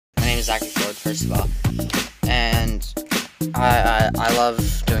is Zackary Ford, first of all, and I love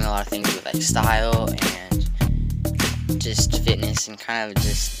doing a lot of things with like style and just fitness and kind of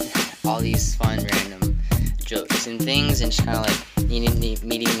just all these fun random jokes and things, and just kind of like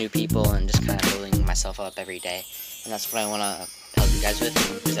meeting new people and just kind of building myself up every day. And that's what I want to help you guys with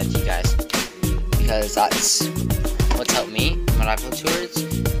and present to you guys, because that's what's helped me, what I've looked towards,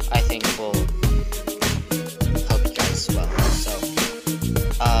 I think will help you guys as well. So,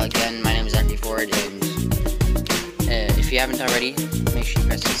 again, my name is Zackary Ford, and if you haven't already, make sure you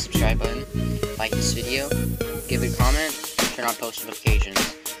press the subscribe button, like this video, give it a comment, turn on post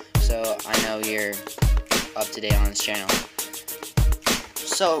notifications, so I know you're up to date on this channel.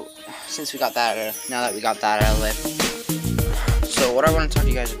 So, since we got that, now that we got that out of the way, so what I want to talk to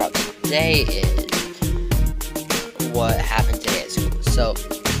you guys about today is what happened today at school. So,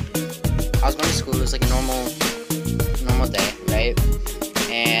 I was going to school. It was like a normal day, right?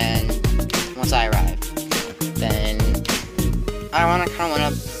 And once I arrived, then I kind of went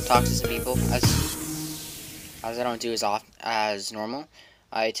up, talked to some people, as I don't do as normal.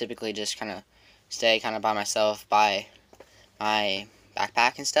 I typically just kind of stay kind of by myself, by my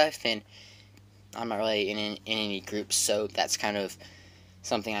backpack and stuff, and I'm not really in any groups, so that's kind of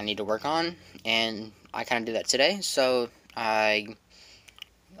something I need to work on, and I kind of do that today. So I'll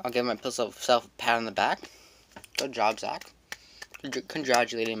give myself a pat on the back. Good job, Zach.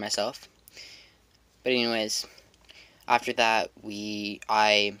 Congratulating myself. But anyways, after that,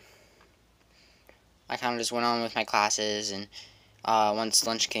 I kind of just went on with my classes, and once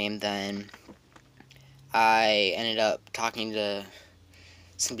lunch came, then I ended up talking to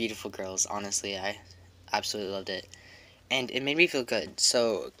some beautiful girls. Honestly, I absolutely loved it, and it made me feel good.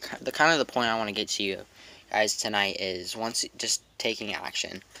 So the point I want to get to you guys tonight is just taking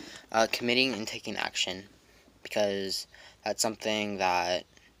action, committing and taking action, because that's something that's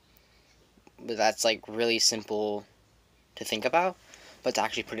like really simple to think about, but to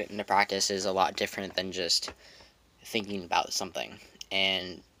actually put it into practice is a lot different than just thinking about something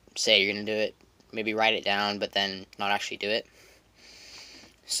and say you're gonna do it, maybe write it down, but then not actually do it.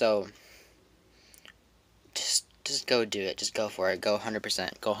 So just go do it. Just go for it. Go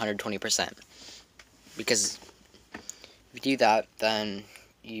 100%. Go 120%. Because if you do that, then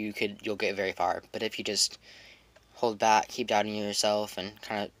you'll get very far. But if you just hold back, keep doubting yourself, and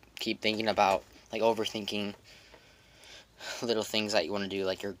kind of keep thinking about, like, overthinking little things that you want to do,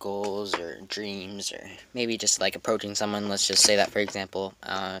 like your goals or dreams, or maybe just like approaching someone, let's just say that for example,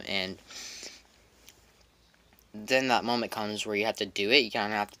 and then that moment comes where you have to do it, you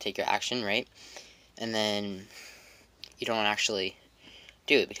kind of have to take your action, right? And then you don't actually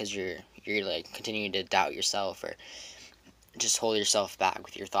do it because you're like continuing to doubt yourself, or just hold yourself back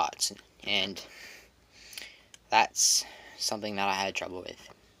with your thoughts, and that's something that I had trouble with.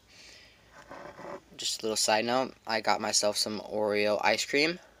 Just a little side note, I got myself some Oreo ice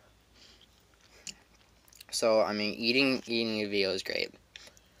cream. So, I mean, eating a video is great.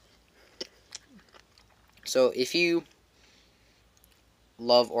 So, if you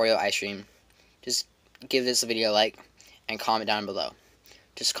love Oreo ice cream, just give this video a like and comment down below.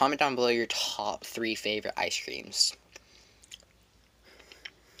 Just comment down below your top 3 favorite ice creams.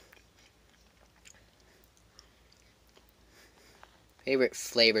 Favorite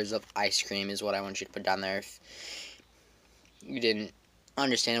flavors of ice cream is what I want you to put down there if you didn't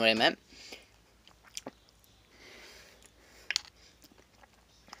understand what I meant.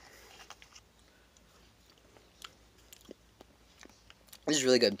 This is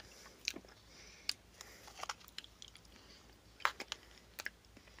really good.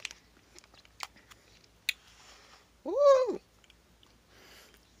 Woo!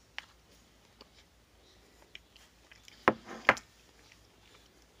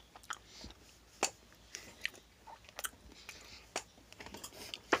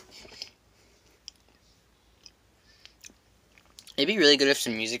 It'd be really good if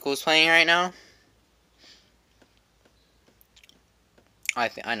some music was playing right now. I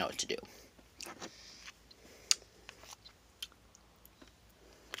know what to do.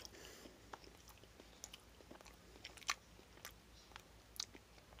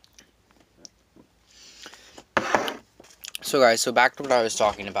 So guys, back to what I was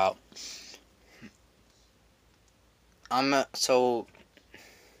talking about. So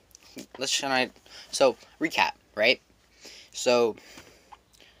recap, right? So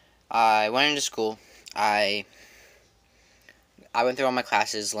I went into school. I went through all my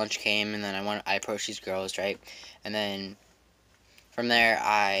classes. Lunch came, and then I approached these girls, right? And then from there,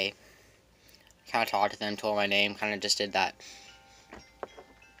 I kind of talked to them, told my name, kind of just did that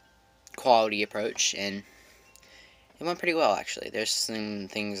quality approach, and it went pretty well, actually. There's some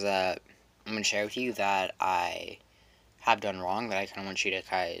things that I'm going to share with you that I have done wrong that I kind of want you to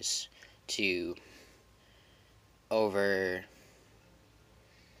guys to over...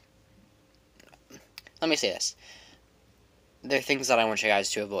 Let me say this. There are things that I want you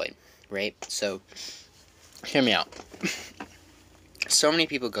guys to avoid, right? So, hear me out. So many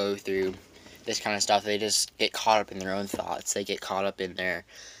people go through this kind of stuff. They just get caught up in their own thoughts. They get caught up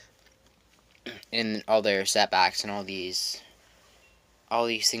in all their setbacks and all these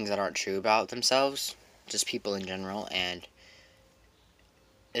things that aren't true about themselves, just people in general, and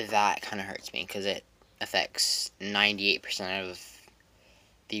that kind of hurts me because it affects 98% of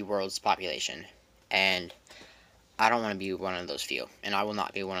the world's population, and I don't want to be one of those few, and I will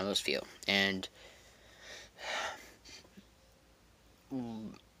not be one of those few. And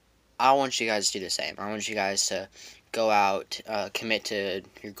I want you guys to do the same. I want you guys to go out, commit to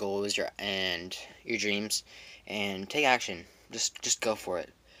your goals, and your dreams, and take action. Just go for it.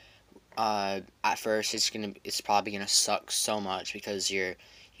 At first, it's probably gonna suck so much because you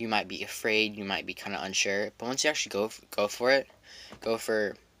might be afraid, you might be kind of unsure. But once you actually go for it, go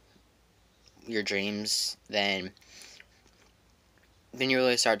for your dreams, then you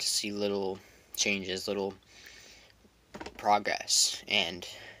really start to see little changes, little progress, and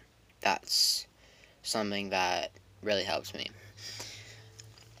that's something that really helps me.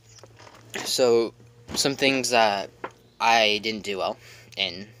 So, some things that I didn't do well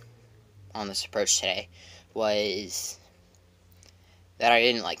on this approach today was that I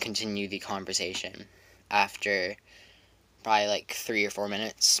didn't continue the conversation after probably 3 or 4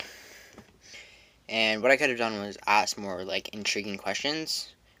 minutes. And what I could have done was ask more intriguing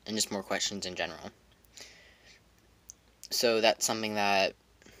questions and just more questions in general. So that's something that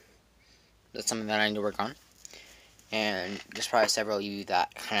I need to work on. And there's probably several of you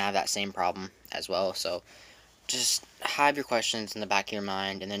that kind of have that same problem as well. So just have your questions in the back of your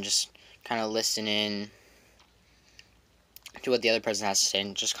mind, and then just kind of listen in to what the other person has to say,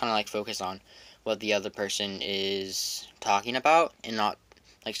 and just kind of focus on what the other person is talking about, and not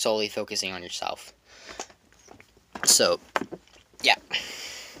solely focusing on yourself. So, yeah.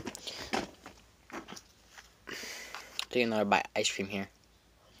 Take another bite of ice cream here.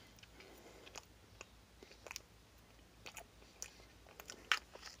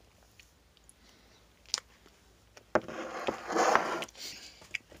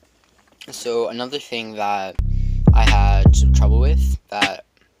 So, another thing that I had some trouble with that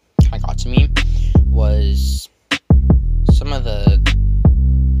kind of got to me was some of the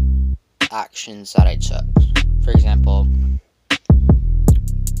actions that I took. For example,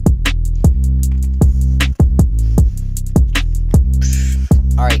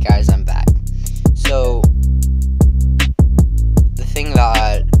 alright guys, I'm back. So, the thing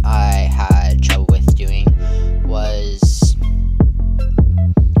that I had trouble with doing was,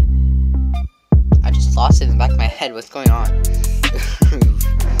 I just lost it in the back of my head. What's going on?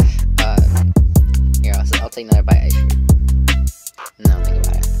 Here, I'll take another bite of ice cream. No, think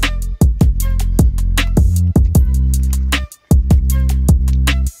about it.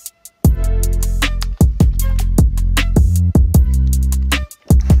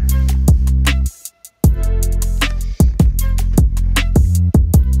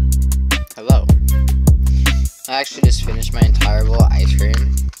 Hello. I actually just finished my entire bowl of ice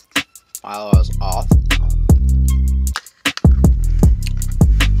cream while I was off.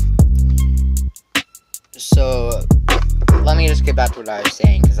 So let me just get back to what I was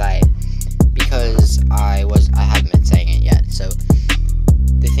saying, because I haven't been saying it yet. So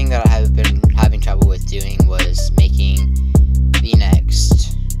the thing that I have been having trouble with doing was making the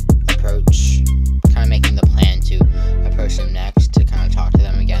next approach, kind of making the plan to approach them next, to kind of talk to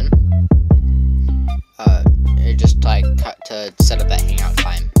them again. Just to set up that hangout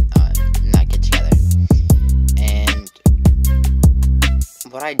time and that get together. And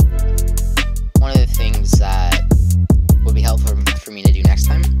one of the things that would be helpful for me to do next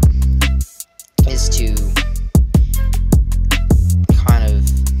time is to kind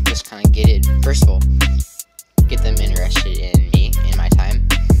of get it. First of all, get them interested in me, in my time.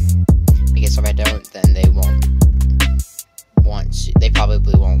 Because if I don't, then they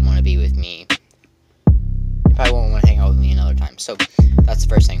probably won't want to be with me. They probably won't want to hang out with me another time. So that's the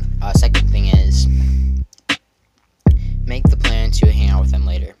first thing. Second thing is, make the plan to hang out with them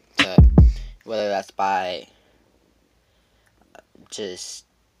later. Whether that's by just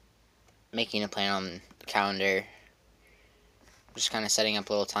making a plan on the calendar, just kind of setting up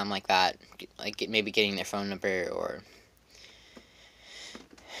a little time like that, maybe getting their phone number or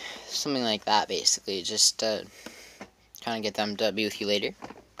something like that, basically, just to kind of get them to be with you later,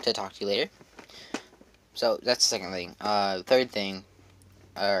 to talk to you later. So that's the second thing. Third thing,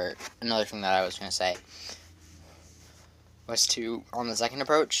 or another thing that I was gonna say, was to, on the second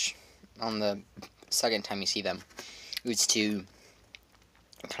approach, on the second time you see them, was to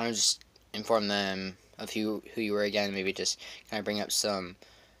kind of just inform them of who you were again. Maybe just kind of bring up some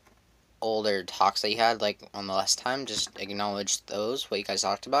older talks that you had, like on the last time. Just acknowledge those, what you guys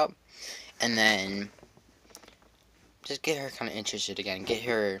talked about, and then just get her kind of interested again. Get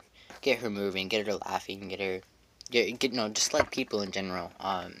her moving. Get her laughing. Get no, just like people in general.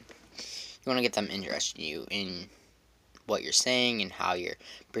 You want to get them interested in you, in what you're saying and how you're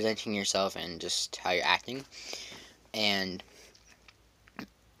presenting yourself and just how you're acting. And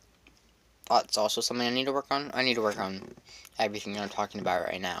that's also something I need to work on. I need to work on everything that I'm talking about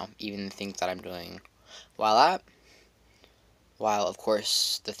right now, even the things that I'm doing well at. While, of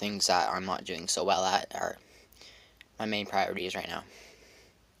course, the things that I'm not doing so well at are my main priorities right now.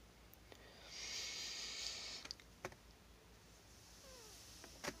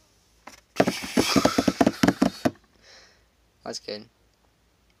 That's good.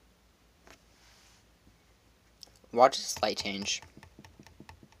 Watch a slight change.